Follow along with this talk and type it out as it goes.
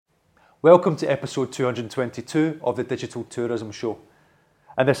Welcome to episode 222 of the Digital Tourism Show.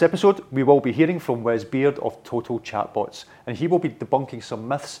 In this episode, we will be hearing from Wes Beard of Total Chatbots, and he will be debunking some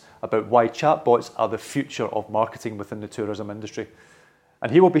myths about why chatbots are the future of marketing within the tourism industry.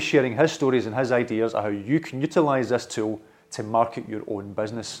 And he will be sharing his stories and his ideas on how you can utilise this tool to market your own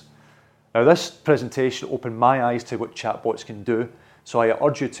business. Now, this presentation opened my eyes to what chatbots can do, so I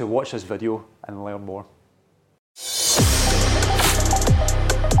urge you to watch this video and learn more.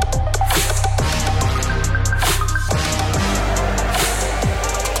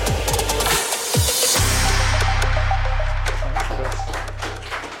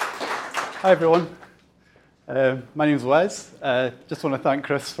 Hi everyone, my name's Wes. Just want to thank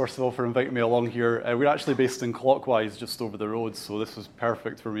Chris first of all for inviting me along here. We're actually based in Clockwise just over the road, so this was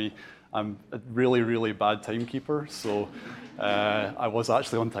perfect for me. I'm a really bad timekeeper, so I was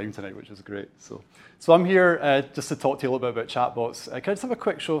actually on time tonight, which is great. So I'm here just to talk to you a little bit about chatbots. Can I just have a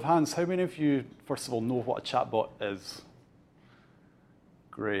quick show of hands? How many of you, first of all, know what a chatbot is?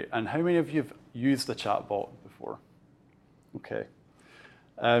 Great. And how many of you have used a chatbot before? Okay.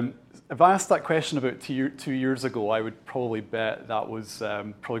 If I asked that question about 2 years ago, I would probably bet that was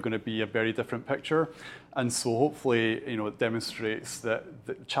probably going to be a very different picture. And so hopefully, it demonstrates that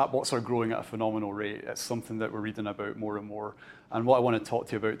chatbots are growing at a phenomenal rate. It's something that we're reading about more and more. And what I want to talk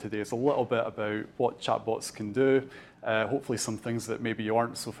to you about today is a little bit about what chatbots can do, hopefully some things that maybe you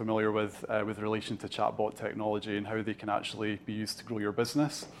aren't so familiar with relation to chatbot technology and how they can actually be used to grow your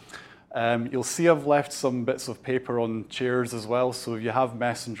business. You'll see I've left some bits of paper on chairs as well, so if you have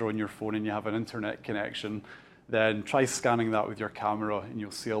Messenger on your phone and you have an internet connection, then try scanning that with your camera and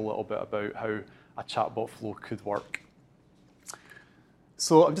you'll see a little bit about how a chatbot flow could work.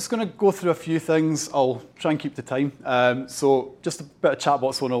 So I'm just going to go through a few things. I'll try and keep the time. So just a bit of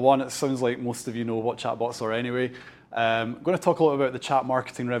Chatbots 101. It sounds like most of you know what chatbots are anyway. I'm going to talk a little about the chat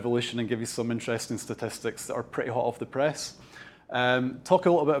marketing revolution and give you some interesting statistics that are pretty hot off the press. Talk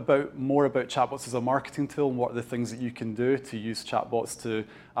a little bit more about chatbots as a marketing tool and what are the things that you can do to use chatbots to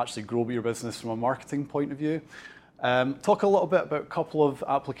actually grow your business from a marketing point of view. Talk a little bit about a couple of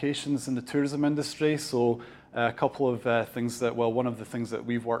applications in the tourism industry. So a couple of things that, one of the things that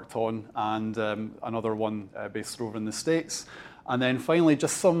we've worked on and another one based over in the States. And then finally,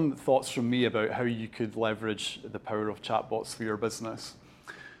 just some thoughts from me about how you could leverage the power of chatbots for your business.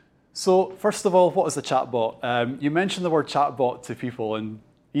 So first of all, what is a chatbot? You mention the word chatbot to people and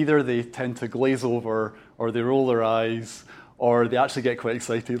either they tend to glaze over or they roll their eyes or they actually get quite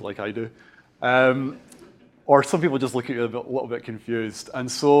excited like I do. Or some people just look at you a little bit confused.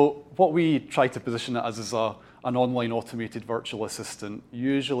 And so what we try to position it as is an online automated virtual assistant.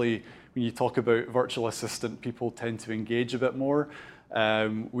 Usually when you talk about virtual assistant, people tend to engage a bit more.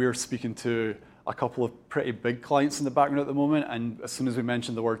 We're speaking to a couple of pretty big clients in the background at the moment, and as soon as we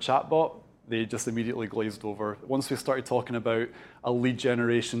mentioned the word chatbot, they just immediately glazed over. Once we started talking about a lead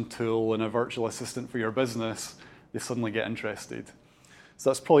generation tool and a virtual assistant for your business, they suddenly get interested.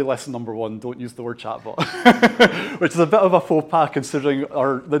 So that's probably lesson number one, don't use the word chatbot, which is a bit of a faux pas considering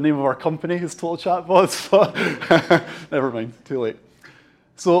the name of our company is Total Chatbots, but never mind, too late.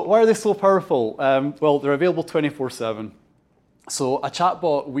 So why are they so powerful? Well, they're available 24/7. So a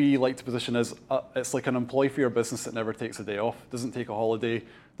chatbot we like to position as it's like an employee for your business that never takes a day off, doesn't take a holiday,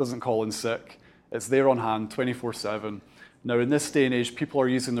 doesn't call in sick. It's there on hand 24/7. Now in this day and age, people are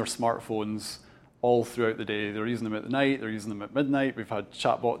using their smartphones all throughout the day. They're using them at night, they're using them at midnight. We've had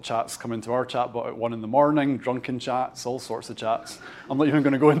chatbot chats come into our chatbot at 1 a.m, drunken chats, all sorts of chats. I'm not even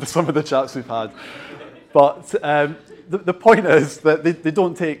going to go into some of the chats we've had. But the point is that they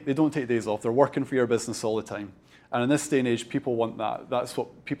don't take days off. They're working for your business all the time. And in this day and age, people want that. That's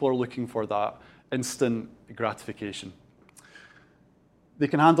what people are looking for, that instant gratification. They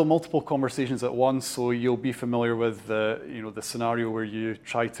can handle multiple conversations at once, so you'll be familiar with the scenario where you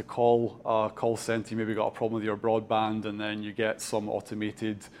try to call a call center, you maybe got a problem with your broadband, and then you get some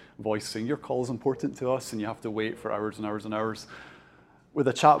automated voice saying, your call is important to us, and you have to wait for hours and hours and hours. With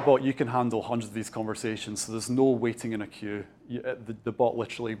a chatbot, you can handle hundreds of these conversations, so there's no waiting in a queue. The bot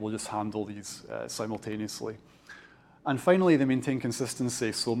literally will just handle these simultaneously. And finally, they maintain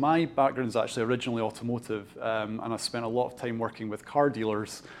consistency. So my background is actually originally automotive, and I've spent a lot of time working with car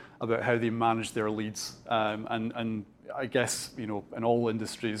dealers about how they manage their leads. And I guess, in all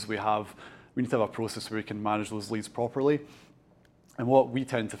industries, we need to have a process where we can manage those leads properly. And what we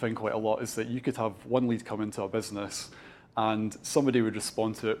tend to think quite a lot is that you could have one lead come into a business and somebody would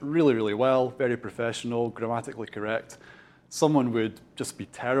respond to it really, really well, very professional, grammatically correct. Someone would just be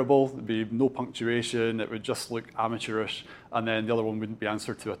terrible, there'd be no punctuation, it would just look amateurish, and then the other one wouldn't be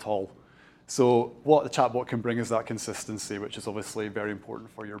answered to at all. So what the chatbot can bring is that consistency, which is obviously very important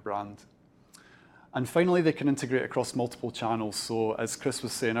for your brand. And finally, they can integrate across multiple channels. So as Chris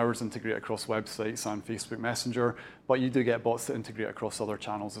was saying, ours integrate across websites and Facebook Messenger, but you do get bots that integrate across other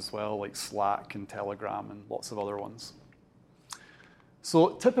channels as well, like Slack and Telegram and lots of other ones. So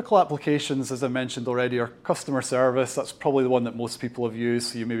typical applications, as I mentioned already, are customer service. That's probably the one that most people have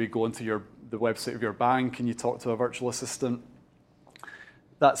used. So you maybe go into the website of your bank and you talk to a virtual assistant.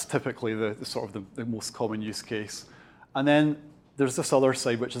 That's typically the most common use case. And then there's this other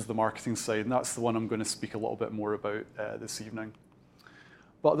side, which is the marketing side, and that's the one I'm going to speak a little bit more about this evening.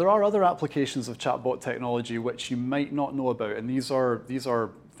 But there are other applications of chatbot technology which you might not know about, and these are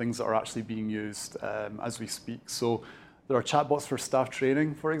things that are actually being used as we speak. So there are chatbots for staff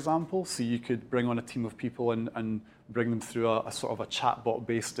training, for example. So you could bring on a team of people and bring them through a sort of a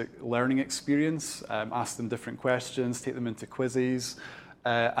chatbot-based learning experience, ask them different questions, take them into quizzes,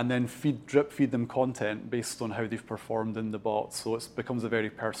 and then drip feed them content based on how they've performed in the bot. So it becomes a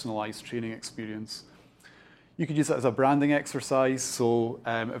very personalized training experience. You could use it as a branding exercise. So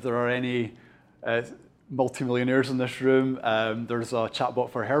if there are any multimillionaires in this room, there's a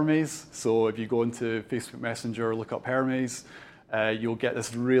chatbot for Hermes. So if you go into Facebook Messenger, look up Hermes, you'll get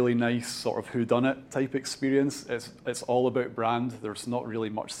this really nice sort of whodunit type experience. It's all about brand. There's not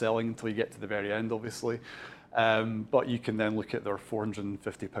really much selling until you get to the very end, obviously. But you can then look at their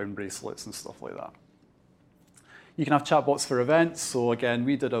 £450 bracelets and stuff like that. You can have chatbots for events. So again,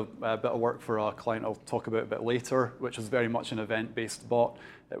 we did a bit of work for a client I'll talk about a bit later, which was very much an event-based bot.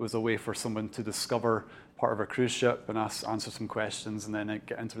 It was a way for someone to discover part of a cruise ship and answer some questions and then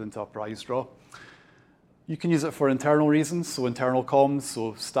get entered into a prize draw. You can use it for internal reasons, so internal comms.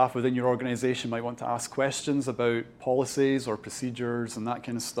 So staff within your organization might want to ask questions about policies or procedures and that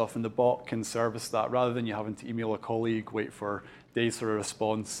kind of stuff, and the bot can service that rather than you having to email a colleague, wait for days for a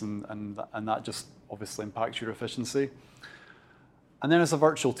response, and that just obviously impacts your efficiency. And then as a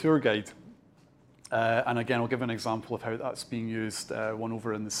virtual tour guide, and again, I'll give an example of how that's being used, one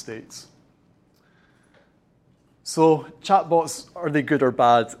over in the States. So chatbots, are they good or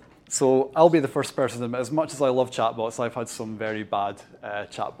bad? So I'll be the first person to admit, as much as I love chatbots, I've had some very bad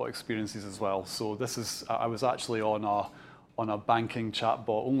chatbot experiences as well. So I was actually on a banking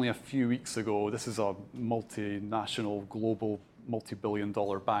chatbot only a few weeks ago. This is a multinational, global,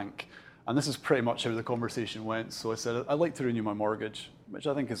 multi-billion-dollar bank. And this is pretty much how the conversation went. So I said, I'd like to renew my mortgage, which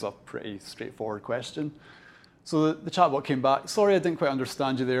I think is a pretty straightforward question. So the chatbot came back, sorry, I didn't quite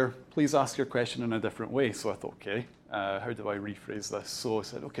understand you there. Please ask your question in a different way. So I thought, okay, how do I rephrase this? So I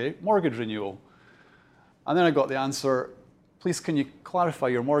said, okay, mortgage renewal. And then I got the answer, please can you clarify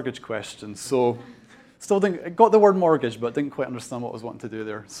your mortgage question? So still got the word mortgage, but didn't quite understand what I was wanting to do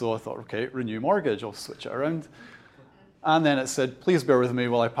there. So I thought, okay, renew mortgage, I'll switch it around. And then it said, please bear with me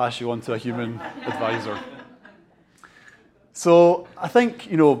while I pass you on to a human advisor. So I think,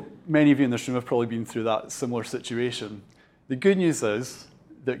 many of you in this room have probably been through that similar situation. The good news is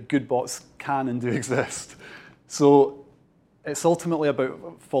that good bots can and do exist. So it's ultimately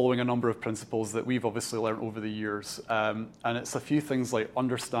about following a number of principles that we've obviously learned over the years. And it's a few things like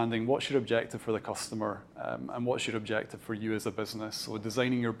understanding what's your objective for the customer and what's your objective for you as a business. So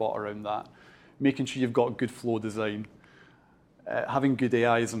designing your bot around that, making sure you've got good flow design. Having good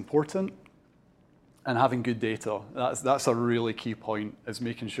AI is important, and having good data. That's a really key point, is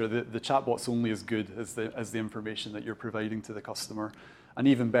making sure that the chatbot's only as good as the information that you're providing to the customer. And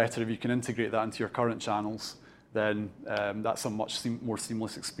even better, if you can integrate that into your current channels, then that's a much more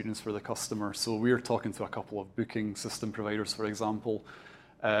seamless experience for the customer. So we're talking to a couple of booking system providers, for example,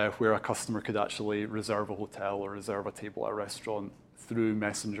 where a customer could actually reserve a hotel or reserve a table at a restaurant through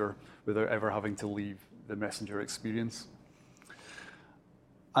Messenger without ever having to leave the Messenger experience.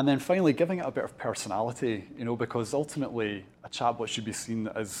 And then finally, giving it a bit of personality, because ultimately a chatbot should be seen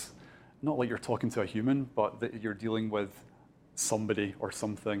as not like you're talking to a human, but that you're dealing with somebody or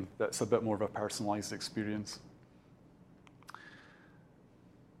something that's a bit more of a personalized experience.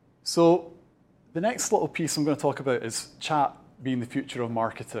 So the next little piece I'm going to talk about is chat being the future of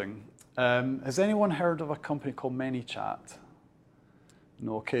marketing. Has anyone heard of a company called ManyChat?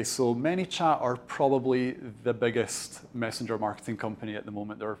 No, okay, so ManyChat are probably the biggest messenger marketing company at the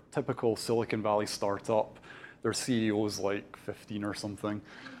moment. They're a typical Silicon Valley startup. Their CEO's like 15 or something.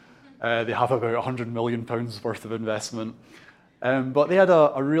 They have about £100 million worth of investment. But they had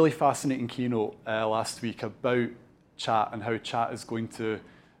a really fascinating keynote last week about chat and how chat is going to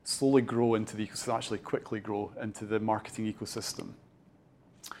slowly grow into the ecosystem, actually quickly grow into the marketing ecosystem.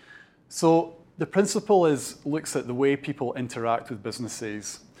 So the principle looks at the way people interact with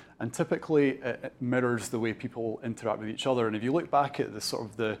businesses, and typically it mirrors the way people interact with each other. And if you look back at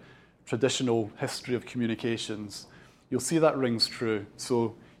the traditional history of communications, you'll see that rings true.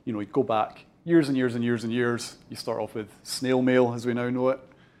 So, you go back years and years and years and years. You start off with snail mail, as we now know it,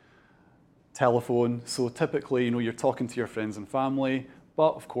 telephone. So typically, you're talking to your friends and family,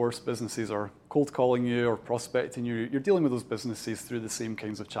 but of course, businesses are cold calling you or prospecting you. You're dealing with those businesses through the same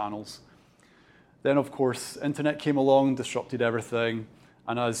kinds of channels. Then, of course, internet came along, disrupted everything.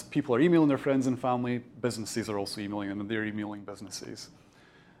 And as people are emailing their friends and family, businesses are also emailing them, and they're emailing businesses.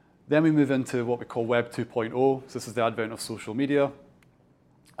 Then we move into what we call Web 2.0. So this is the advent of social media.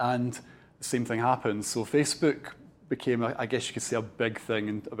 And the same thing happens. So Facebook became, I guess you could say, a big thing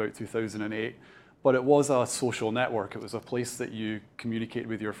in about 2008. But it was a social network. It was a place that you communicated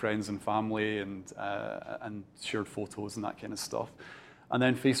with your friends and family and shared photos and that kind of stuff. And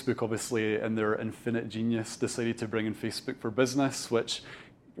then Facebook, obviously, in their infinite genius, decided to bring in Facebook for Business, which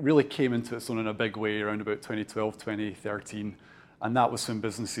really came into its own in a big way around about 2012, 2013. And that was when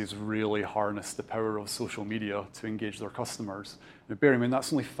businesses really harnessed the power of social media to engage their customers. Now, bear in mind,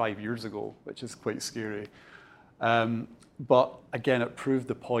 that's only 5 years ago, which is quite scary. But again, it proved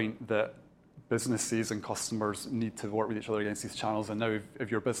the point that businesses and customers need to work with each other against these channels. And now if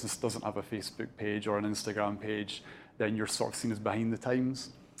your business doesn't have a Facebook page or an Instagram page, then you're sort of seen as behind the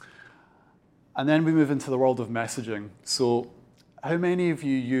times. And then we move into the world of messaging. So how many of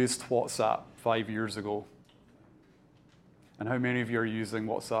you used WhatsApp 5 years ago? And how many of you are using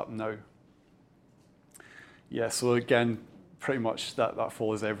WhatsApp now? Yeah, so again, pretty much that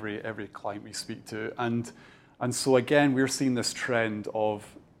follows every client we speak to. And so again, we're seeing this trend of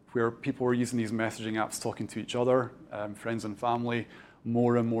where people are using these messaging apps talking to each other, friends and family.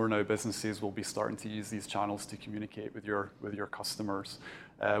 More and more now businesses will be starting to use these channels to communicate with your customers.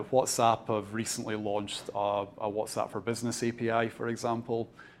 WhatsApp have recently launched a WhatsApp for Business API, for example.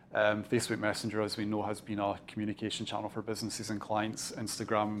 Facebook Messenger, as we know, has been a communication channel for businesses and clients.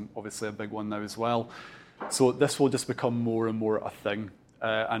 Instagram, obviously a big one now as well. So this will just become more and more a thing.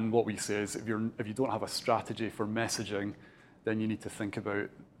 And what we say is if you don't have a strategy for messaging, then you need to think about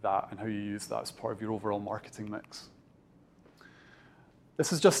that and how you use that as part of your overall marketing mix.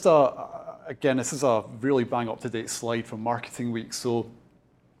 This is just this is a really bang up-to-date slide from Marketing Week. So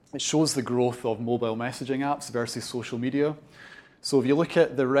it shows the growth of mobile messaging apps versus social media. So if you look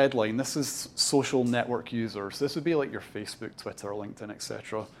at the red line, this is social network users. This would be like your Facebook, Twitter, LinkedIn,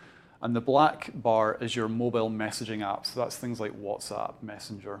 etc. And the black bar is your mobile messaging apps. So that's things like WhatsApp,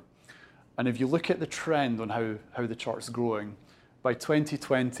 Messenger. And if you look at the trend on how the chart's growing, by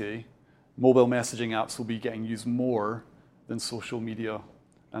 2020, mobile messaging apps will be getting used more than social media.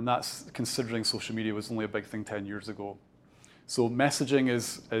 And that's considering social media was only a big thing 10 years ago. So messaging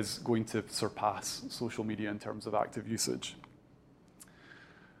is going to surpass social media in terms of active usage.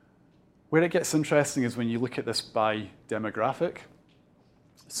 Where it gets interesting is when you look at this by demographic.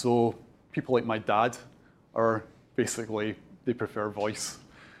 So people like my dad are basically, they prefer voice.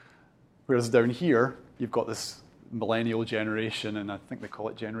 Whereas down here, you've got this millennial generation, and I think they call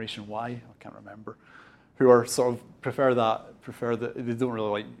it Generation Y, I can't remember, who are sort of prefer that, they don't really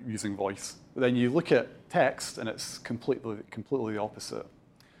like using voice. But then you look at text, and it's completely the opposite.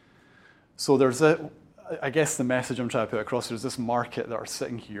 So I guess the message I'm trying to put across, there's this market that are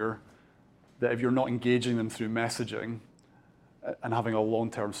sitting here, that if you're not engaging them through messaging and having a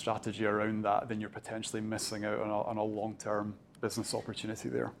long-term strategy around that, then you're potentially missing out on a long-term business opportunity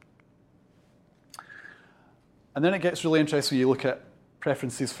there. And then it gets really interesting when you look at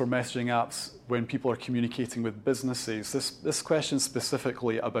preferences for messaging apps when people are communicating with businesses. This question is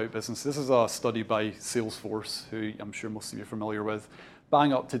specifically about business. This is a study by Salesforce, who I'm sure most of you are familiar with.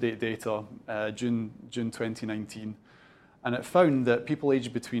 Bang up-to-date data, June 2019. And it found that people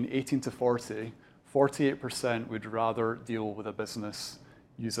aged between 18 to 40, 48% would rather deal with a business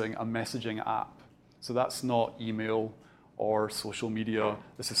using a messaging app. So that's not email or social media.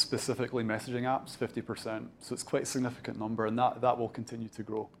 This is specifically messaging apps, 50%. So it's quite a significant number, and that will continue to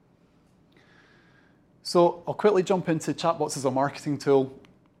grow. So I'll quickly jump into Chatbots as a marketing tool.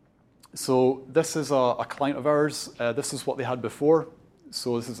 So this is a client of ours. This is what they had before.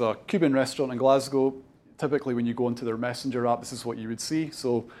 So this is a Cuban restaurant in Glasgow. Typically, when you go into their messenger app, this is what you would see.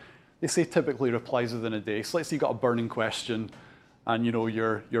 So they say typically replies within a day. So let's say you've got a burning question, and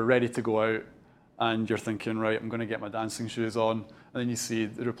you're ready to go out, and you're thinking, right, I'm going to get my dancing shoes on. And then you see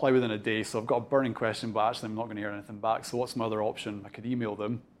the reply within a day. So I've got a burning question, but actually I'm not going to hear anything back. So what's my other option? I could email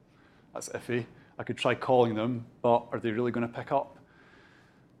them. That's iffy. I could try calling them, but are they really going to pick up?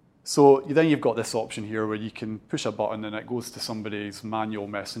 So then you've got this option here where you can push a button and it goes to somebody's manual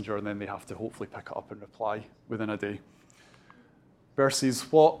messenger, and then they have to hopefully pick it up and reply within a day.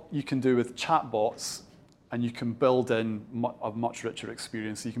 Versus what you can do with chatbots and you can build in a much richer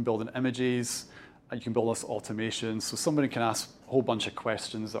experience. You can build in images, and you can build this automation. So somebody can ask a whole bunch of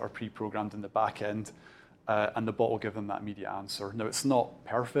questions that are pre-programmed in the back end, and the bot will give them that immediate answer. Now, it's not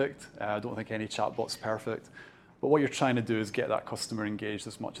perfect. I don't think any chatbot's perfect. But what you're trying to do is get that customer engaged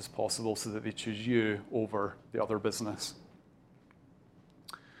as much as possible so that they choose you over the other business.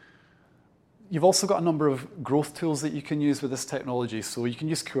 You've also got a number of growth tools that you can use with this technology. So you can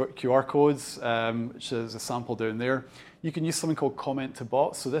use QR codes, which is a sample down there. You can use something called comment to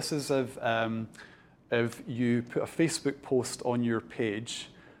bot. So this is if you put a Facebook post on your page,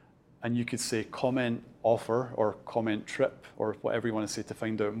 and you could say comment offer or comment trip or whatever you want to say to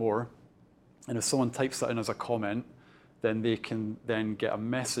find out more. And if someone types that in as a comment, then they can then get a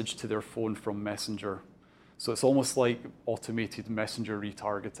message to their phone from Messenger. So it's almost like automated Messenger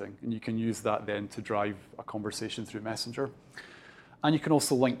retargeting, and you can use that then to drive a conversation through Messenger. And you can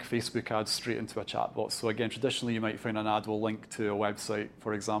also link Facebook ads straight into a chatbot. So again, traditionally you might find an ad will link to a website,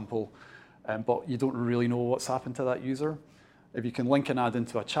 for example, but you don't really know what's happened to that user. If you can link an ad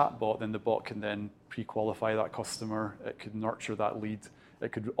into a chatbot, then the bot can then pre-qualify that customer. It could nurture that lead.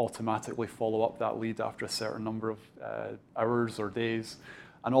 It could automatically follow up that lead after a certain number of hours or days.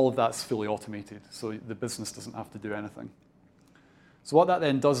 And all of that's fully automated, so the business doesn't have to do anything. So what that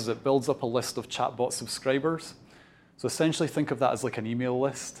then does is it builds up a list of chatbot subscribers. So essentially think of that as like an email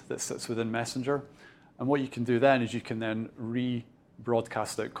list that sits within Messenger. And what you can do then is you can then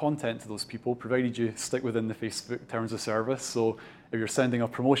rebroadcast out content to those people, provided you stick within the Facebook terms of service. So if you're sending a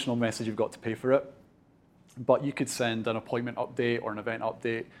promotional message, you've got to pay for it. But you could send an appointment update or an event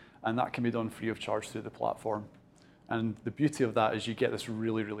update, and that can be done free of charge through the platform. And the beauty of that is you get this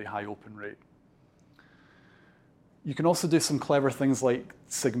really, really high open rate. You can also do some clever things like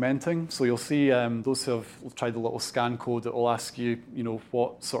segmenting. So you'll see those who have tried the little scan code that will ask you,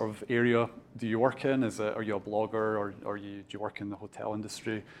 what sort of area do you work in? Are you a blogger, or do you work in the hotel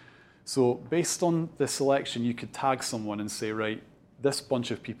industry? So based on the selection, you could tag someone and say, right, this bunch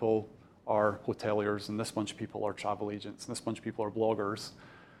of people are hoteliers, and this bunch of people are travel agents, and this bunch of people are bloggers,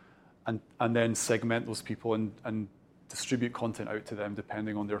 and then segment those people and distribute content out to them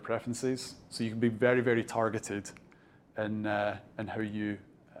depending on their preferences. So you can be very, very targeted in how you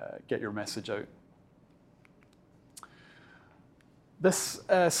get your message out. This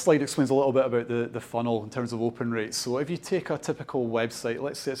slide explains a little bit about the funnel in terms of open rates. So if you take a typical website,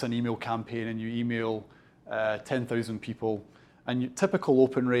 let's say it's an email campaign, and you email 10,000 people, and your typical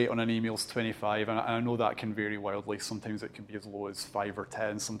open rate on an email is 25, and I know that can vary wildly. Sometimes it can be as low as 5 or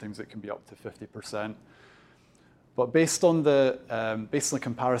 10, sometimes it can be up to 50%. But based on the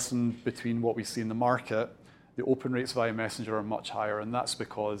comparison between what we see in the market, the open rates via Messenger are much higher, and that's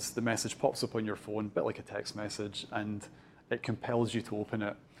because the message pops up on your phone, a bit like a text message, and it compels you to open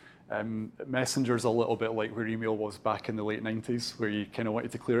it. Messenger's a little bit like where email was back in the late 90s, where you kind of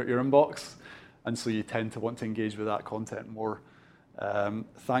wanted to clear out your inbox, and so you tend to want to engage with that content more.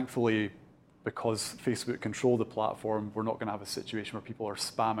 Thankfully, because Facebook control the platform, we're not going to have a situation where people are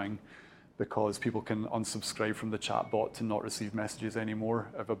spamming, because people can unsubscribe from the chatbot to not receive messages anymore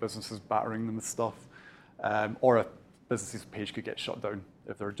if a business is battering them with stuff, or a business's page could get shut down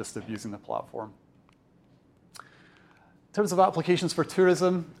if they're just abusing the platform. In terms of applications for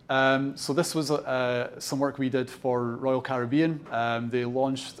tourism, so this was some work we did for Royal Caribbean. They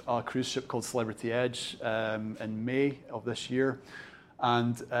launched a cruise ship called Celebrity Edge in May of this year.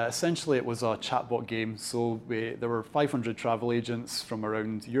 And essentially it was a chatbot game. So there were 500 travel agents from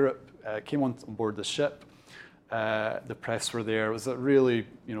around Europe came on board the ship. The press were there. It was a really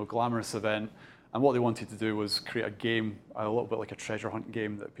glamorous event. And what they wanted to do was create a game, a little bit like a treasure hunt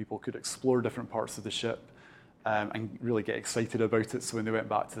game, that people could explore different parts of the ship and really get excited about it. So when they went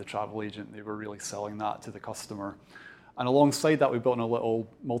back to the travel agent, they were really selling that to the customer. And alongside that, we built in a little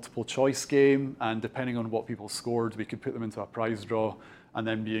multiple choice game, and depending on what people scored, we could put them into a prize draw. And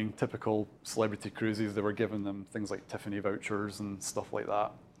then, being typical celebrity cruises, they were giving them things like Tiffany vouchers and stuff like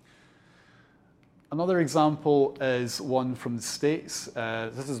that. Another example is one from the States.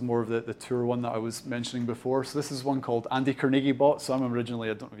 This is more of the tour one that I was mentioning before. So this is one called Andy Carnegie Bot. So I'm originally,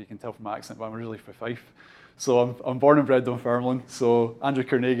 I don't know if you can tell from my accent, but I'm originally from Fife. So I'm born and bred in Dunfermline. So Andrew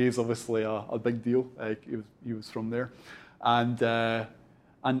Carnegie is obviously a big deal. He was from there. And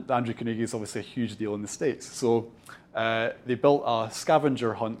Andrew Carnegie is obviously a huge deal in the States. So they built a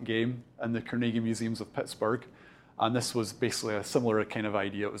scavenger hunt game in the Carnegie Museums of Pittsburgh. And this was basically a similar kind of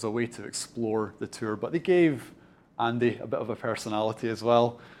idea. It was a way to explore the tour. But they gave Andy a bit of a personality as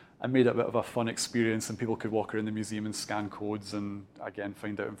well, and made it a bit of a fun experience. And people could walk around the museum and scan codes and, again,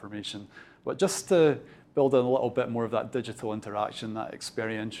 find out information. But just to build in a little bit more of that digital interaction, that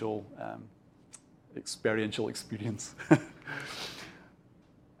experiential experiential experience.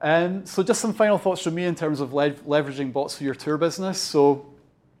 So just some final thoughts from me in terms of leveraging bots for your tour business. So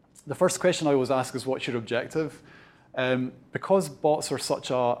the first question I always ask is, what's your objective? Because bots are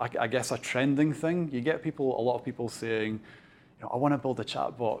such I guess, a trending thing, you get a lot of people saying, I want to build a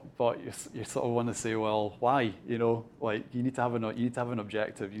chatbot, but you sort of want to say, well, why? Like you need to have an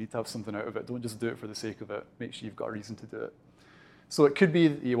objective. You need to have something out of it. Don't just do it for the sake of it. Make sure you've got a reason to do it. So it could be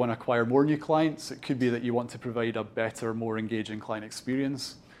that you want to acquire more new clients. It could be that you want to provide a better, more engaging client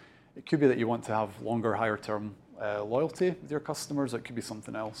experience. It could be that you want to have longer, higher term loyalty with your customers. It could be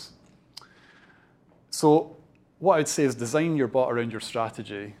something else. So what I'd say is design your bot around your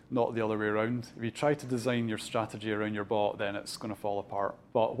strategy, not the other way around. If you try to design your strategy around your bot, then it's going to fall apart.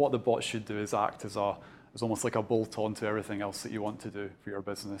 But what the bot should do is act as almost like a bolt-on to everything else that you want to do for your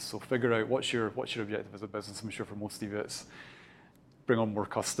business. So figure out what's your objective as a business. I'm sure for most of you it's bring on more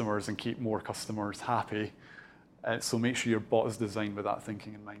customers and keep more customers happy. So make sure your bot is designed with that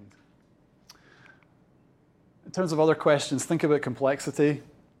thinking in mind. In terms of other questions, think about complexity.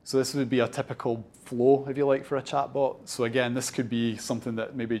 So this would be a typical flow, if you like, for a chatbot. So again, this could be something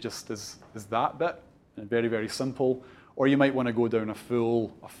that maybe just is that bit, and very, very simple. Or you might want to go down a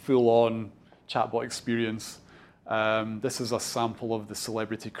full-on chatbot experience. This is a sample of the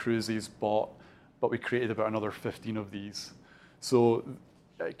Celebrity Cruises bot, but we created about another 15 of these. So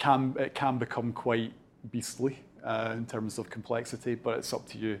it can become quite beastly in terms of complexity, but it's up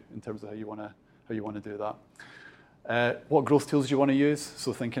to you in terms of how you want to do that. What growth tools do you want to use?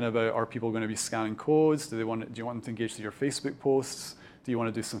 So thinking about, are people going to be scanning codes? Do you want them to engage with your Facebook posts? Do you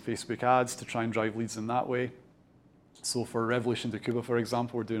want to do some Facebook ads to try and drive leads in that way? So for Revolution de Cuba, for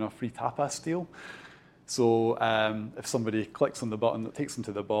example, we're doing a free tapas deal. So if somebody clicks on the button that takes them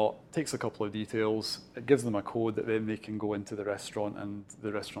to the bot, takes a couple of details, it gives them a code that then they can go into the restaurant and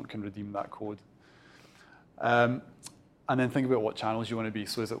the restaurant can redeem that code. And then think about what channels you want to be.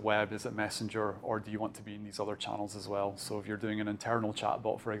 So is it web, is it messenger, or do you want to be in these other channels as well? So if you're doing an internal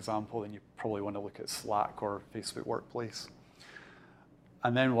chatbot, for example, then you probably want to look at Slack or Facebook Workplace.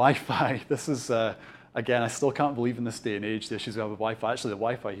 And then Wi-Fi. This is, again, I still can't believe in this day and age the issues we have with Wi-Fi. Actually, the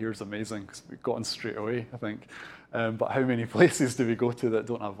Wi-Fi here is amazing because we've gotten straight away, I think. But how many places do we go to that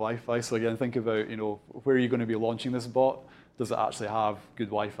don't have Wi-Fi? So again, think about, where are you going to be launching this bot? Does it actually have good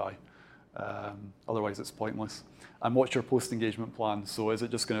Wi-Fi? Otherwise, it's pointless. And what's your post-engagement plan? So is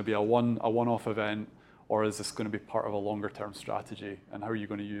it just going to be a one-off event, or is this going to be part of a longer-term strategy? And how are you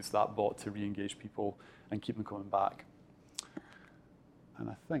going to use that bot to re-engage people and keep them coming back? And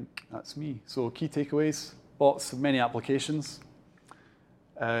I think that's me. So key takeaways, bots have many applications.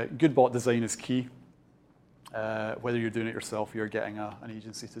 Good bot design is key. Whether you're doing it yourself or you're getting an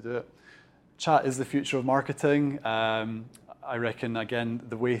agency to do it. Chat is the future of marketing. I reckon, again,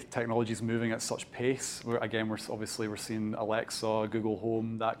 the way technology is moving at such pace, we're seeing Alexa, Google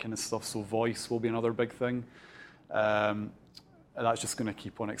Home, that kind of stuff. So voice will be another big thing. And that's just going to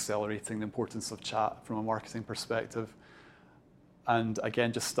keep on accelerating the importance of chat from a marketing perspective. And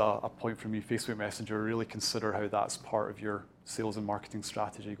again, just a point from me, Facebook Messenger, really consider how that's part of your sales and marketing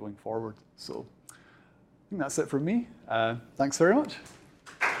strategy going forward. So I think that's it from me. Thanks very much.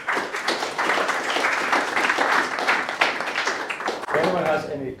 If anyone has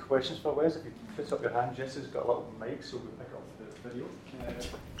any questions for Wes, if you put up your hand, Jess's got a little mic, so we'll pick up the video.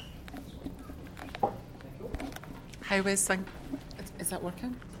 Hi Wes, is that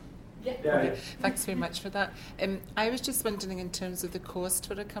working? Yeah. Okay. Thanks very much for that. I was just wondering, in terms of the cost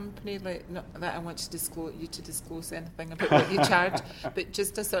for a company, like, not that I want to disclose anything about what you charge, but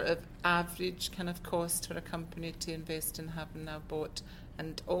just a sort of average kind of cost for a company to invest in having a bot.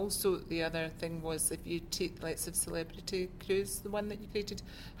 And also the other thing was, if you take, let's say, Celebrity Cruise, the one that you created,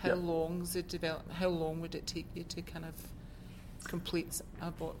 how long would it take you to kind of complete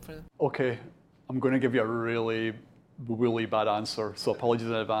a bot for? Okay, I'm going to give you a really bad answer, so apologies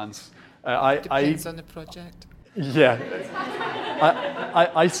in advance. Depends on the project. Yeah,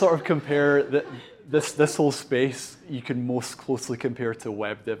 I sort of compare this whole space. You can most closely compare to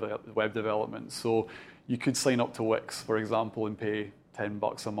web development. So you could sign up to Wix, for example, and pay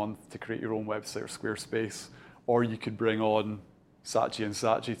 $10 a month to create your own website or Squarespace, or you could bring on Saatchi and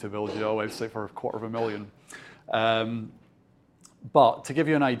Saatchi to build you a website for $250,000. But to give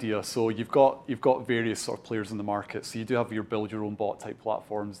you an idea, so you've got various sort of players in the market. So you do have your build your own bot type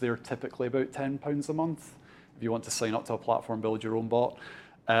platforms. They're typically about £10 a month if you want to sign up to a platform, build your own bot.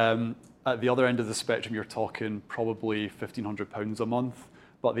 At the other end of the spectrum, you're talking probably £1,500 a month,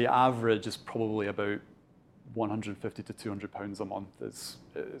 but the average is probably about £150 to £200 a month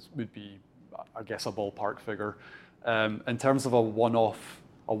would be, I guess, a ballpark figure. In terms of a one-off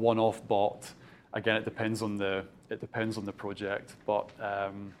bot, again, it depends on the project, but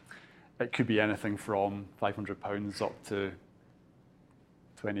it could be anything from £500 up to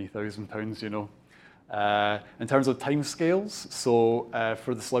 £20,000, you know. In terms of timescales, so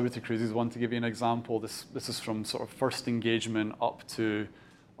for the Celebrity Cruises one, to give you an example, this is from sort of first engagement up to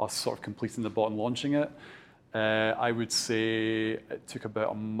us sort of completing the bot and launching it. I would say it took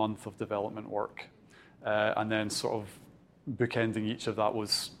about a month of development work, and then sort of bookending each of that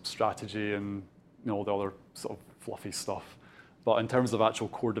was strategy and all the other sort of fluffy stuff. But in terms of actual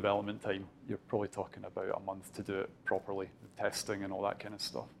core development time, you're probably talking about a month to do it properly, the testing and all that kind of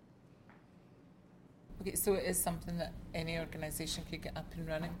stuff. Okay, so it is something that any organisation could get up and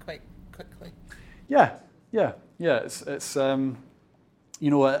running quite quickly. Yeah. It's like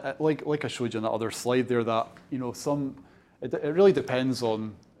I showed you on that other slide there, that it really depends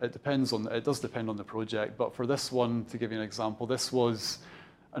on it does depend on the project. But for this one, to give you an example, this was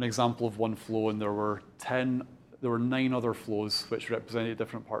an example of one flow, and there were 9 other flows which represented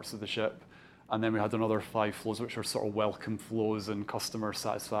different parts of the ship. And then we had another 5 flows, which are sort of welcome flows and customer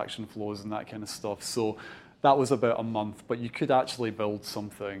satisfaction flows and that kind of stuff. So that was about a month, but you could actually build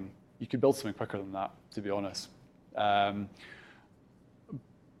something. You could build something quicker than that, to be honest. But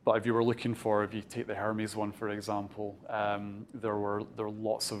if you were looking for, if you take the Hermes one, for example, there were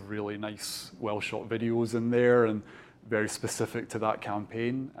lots of really nice, well-shot videos in there and very specific to that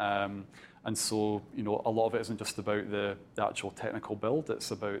campaign. And so, a lot of it isn't just about the actual technical build,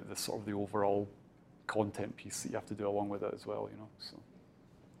 it's about the sort of the overall content piece that you have to do along with it as well, so.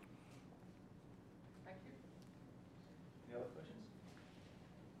 Thank you. Any other questions?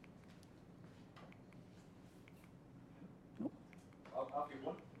 No. I'll give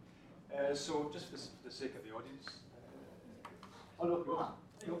one. So just for the sake of the audience. Oh, no, go on.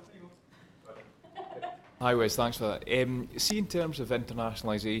 There you go. Hi Wes, thanks for that. See, in terms of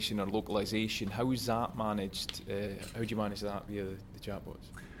internationalisation or localisation, how is that managed? How do you manage that via the chatbots?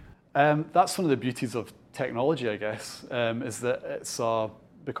 That's one of the beauties of technology, I guess, is that it's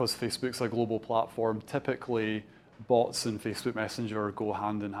because Facebook's a global platform, typically bots and Facebook Messenger go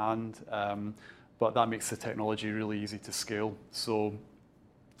hand in hand, but that makes the technology really easy to scale. So,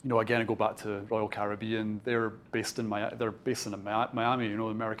 again, I go back to Royal Caribbean. They're based in Miami, the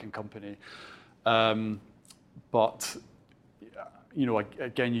American company. But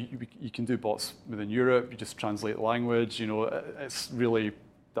again, you can do bots within Europe. You just translate the language. That's really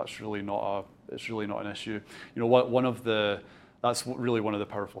not an issue. That's really one of the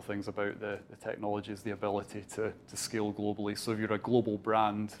powerful things about the technology is the ability to scale globally. So if you're a global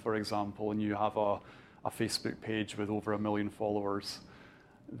brand, for example, and you have a Facebook page with over 1 million followers,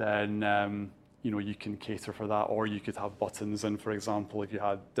 then you can cater for that, or you could have buttons in, for example, if you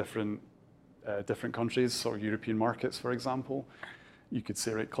had different countries or European markets, for example, you could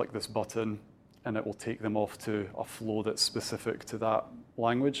say, right, click this button, and it will take them off to a flow that's specific to that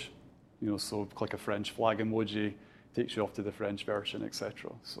language. So click a French flag emoji, takes you off to the French version,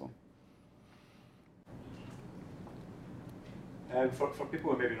 etc. So. For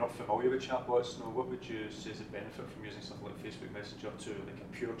people who are maybe not familiar with chatbots, what would you say is the benefit from using something like Facebook Messenger to like a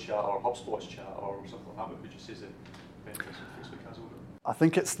pure chat or HubSpot's chat or something like that? What would you say is the benefits that Facebook has over it? I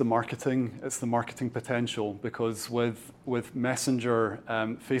think it's the marketing potential, because with Messenger,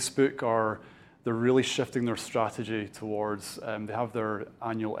 Facebook they're really shifting their strategy towards, they have their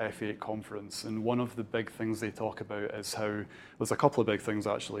annual F8 conference, and one of the big things they talk about is how, there's a couple of big things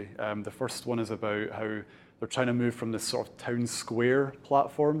actually. The first one is about how they're trying to move from this sort of town square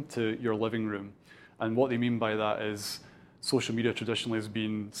platform to your living room. And what they mean by that is social media traditionally has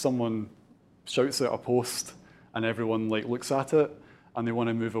been someone shouts out a post and everyone looks at it. And they want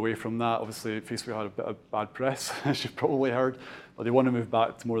to move away from that. Obviously, Facebook had a bit of bad press, as you've probably heard, but they want to move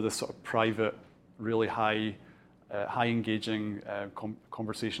back to more of this sort of private, really high engaging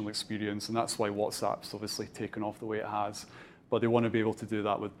conversational experience, and that's why WhatsApp's obviously taken off the way it has. But they want to be able to do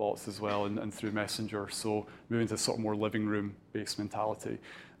that with bots as well and through Messenger, so moving to sort of more living room-based mentality.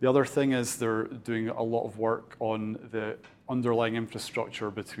 The other thing is they're doing a lot of work on the underlying infrastructure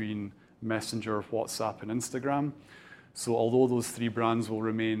between Messenger, WhatsApp, and Instagram. So although those 3 brands will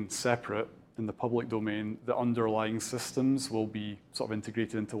remain separate in the public domain, the underlying systems will be sort of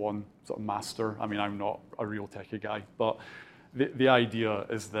integrated into one sort of master. I mean, I'm not a real techie guy, but the idea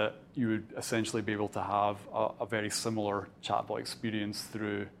is that you would essentially be able to have a very similar chatbot experience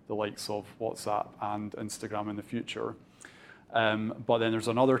through the likes of WhatsApp and Instagram in the future. But then there's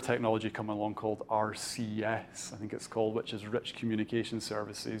another technology coming along called RCS, I think it's called, which is Rich Communication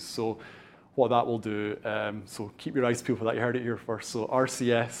Services. So what that will do, so keep your eyes peeled for that, you heard it here first. So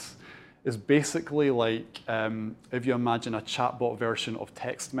RCS is basically like, if you imagine a chatbot version of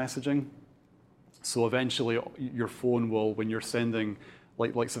text messaging. So eventually your phone will, when you're sending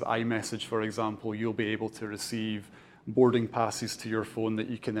likes of iMessage, for example, you'll be able to receive boarding passes to your phone that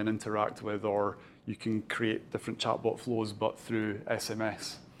you can then interact with, or you can create different chatbot flows, but through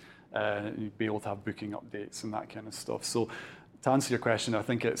SMS. You'd be able to have booking updates and that kind of stuff. So to answer your question, I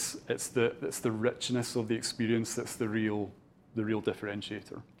think it's the richness of the experience that's the real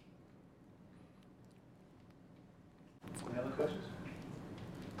differentiator. Any other questions?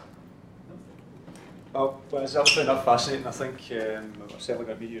 Oh, well, it's absolutely not fascinating. I think I'm certainly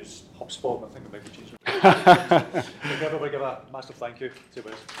going to be used HubSpot, and I think we might be changing. Everybody give a massive thank you to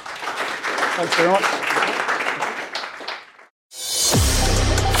Wes. Thanks very much.